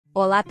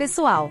Olá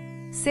pessoal,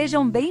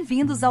 sejam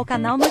bem-vindos ao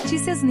canal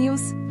Notícias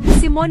News.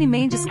 Simone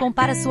Mendes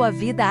compara sua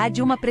vida à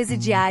de uma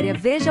presidiária,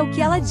 veja o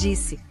que ela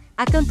disse.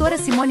 A cantora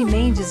Simone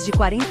Mendes, de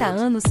 40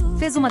 anos,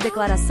 fez uma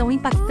declaração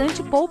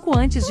impactante pouco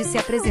antes de se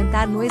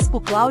apresentar no Expo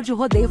Cláudio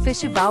Rodeio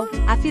Festival,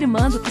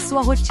 afirmando que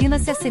sua rotina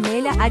se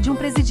assemelha à de um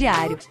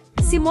presidiário.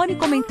 Simone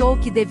comentou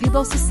que, devido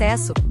ao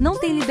sucesso, não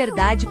tem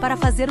liberdade para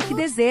fazer o que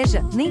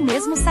deseja, nem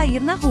mesmo sair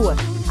na rua.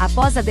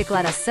 Após a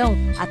declaração,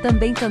 a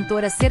também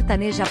cantora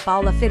sertaneja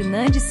Paula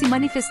Fernandes se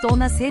manifestou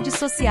nas redes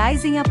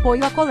sociais em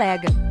apoio à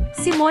colega.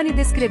 Simone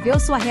descreveu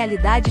sua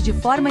realidade de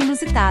forma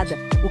inusitada.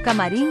 O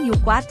camarim e o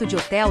quarto de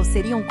hotel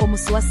seriam como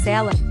sua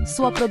cela,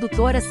 sua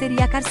produtora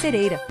seria a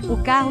Carreira,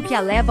 o carro que a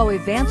leva ao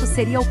evento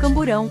seria o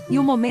camburão, e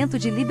o momento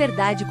de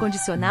liberdade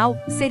condicional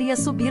seria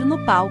subir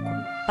no palco.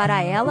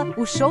 Para ela,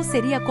 o show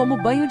seria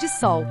como banho de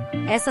sol.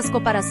 Essas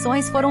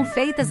comparações foram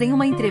feitas em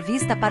uma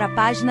entrevista para a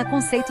página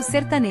Conceito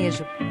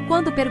Sertanejo.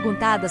 Quando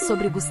perguntada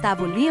sobre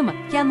Gusttavo Lima,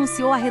 que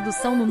anunciou a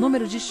redução no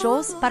número de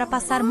shows para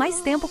passar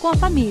mais tempo com a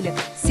família,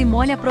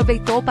 Simone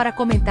aproveitou para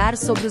comentar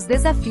sobre os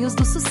desafios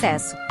do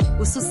sucesso.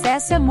 O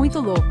sucesso é muito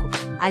louco.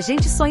 A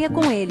gente sonha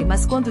com ele,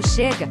 mas quando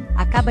chega,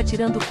 acaba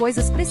tirando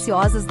coisas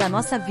preciosas da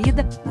nossa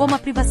vida, como a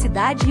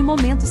privacidade e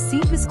momentos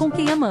simples com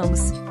quem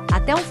amamos.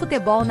 Até um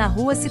futebol na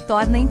rua se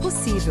torna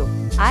impossível.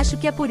 Acho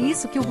que é por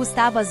isso que o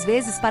Gusttavo às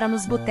vezes para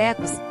nos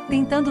botecos,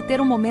 tentando ter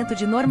um momento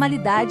de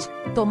normalidade,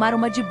 tomar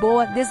uma de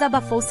boa,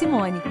 desabafou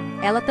Simone.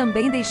 Ela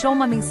também deixou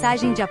uma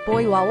mensagem de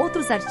apoio a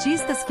outros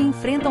artistas que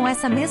enfrentam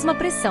essa mesma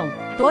pressão.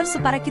 Torço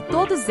para que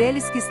todos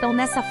eles que estão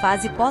nessa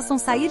fase possam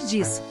sair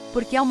disso,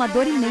 porque é uma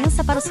dor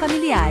imensa para os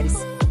familiares.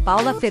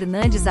 Paula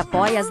Fernandes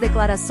apoia as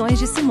declarações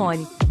de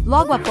Simone.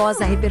 Logo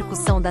após a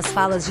repercussão das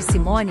falas de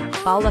Simone,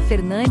 Paula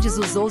Fernandes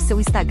usou seu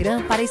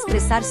Instagram para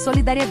expressar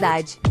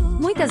solidariedade.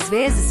 Muitas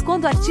vezes,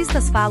 quando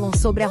artistas falam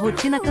sobre a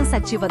rotina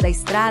cansativa da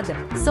estrada,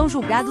 são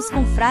julgados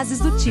com frases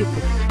do tipo: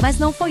 "Mas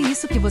não foi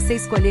isso que você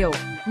escolheu.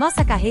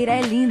 Nossa carreira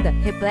é linda,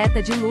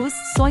 repleta de luz,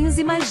 sonhos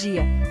e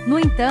magia." No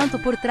entanto,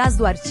 por trás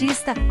do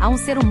artista, há um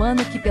ser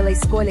humano que, pela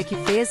escolha que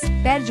fez,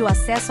 perde o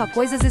acesso a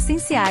coisas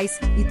essenciais,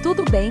 e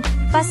tudo bem,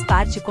 faz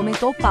parte,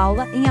 comentou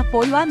Paula, em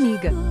apoio à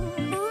amiga.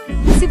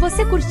 Se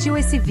você curtiu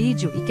esse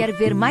vídeo e quer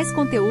ver mais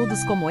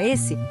conteúdos como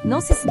esse, não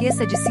se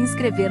esqueça de se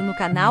inscrever no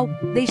canal,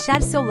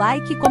 deixar seu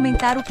like e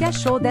comentar o que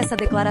achou dessa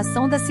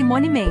declaração da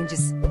Simone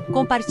Mendes.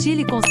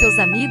 Compartilhe com seus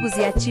amigos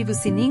e ative o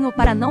sininho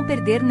para não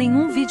perder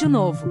nenhum vídeo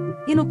novo.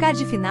 E no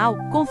card final,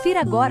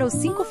 confira agora os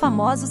 5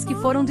 famosos que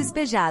foram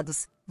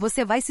despejados.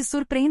 Você vai se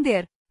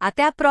surpreender.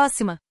 Até a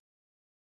próxima!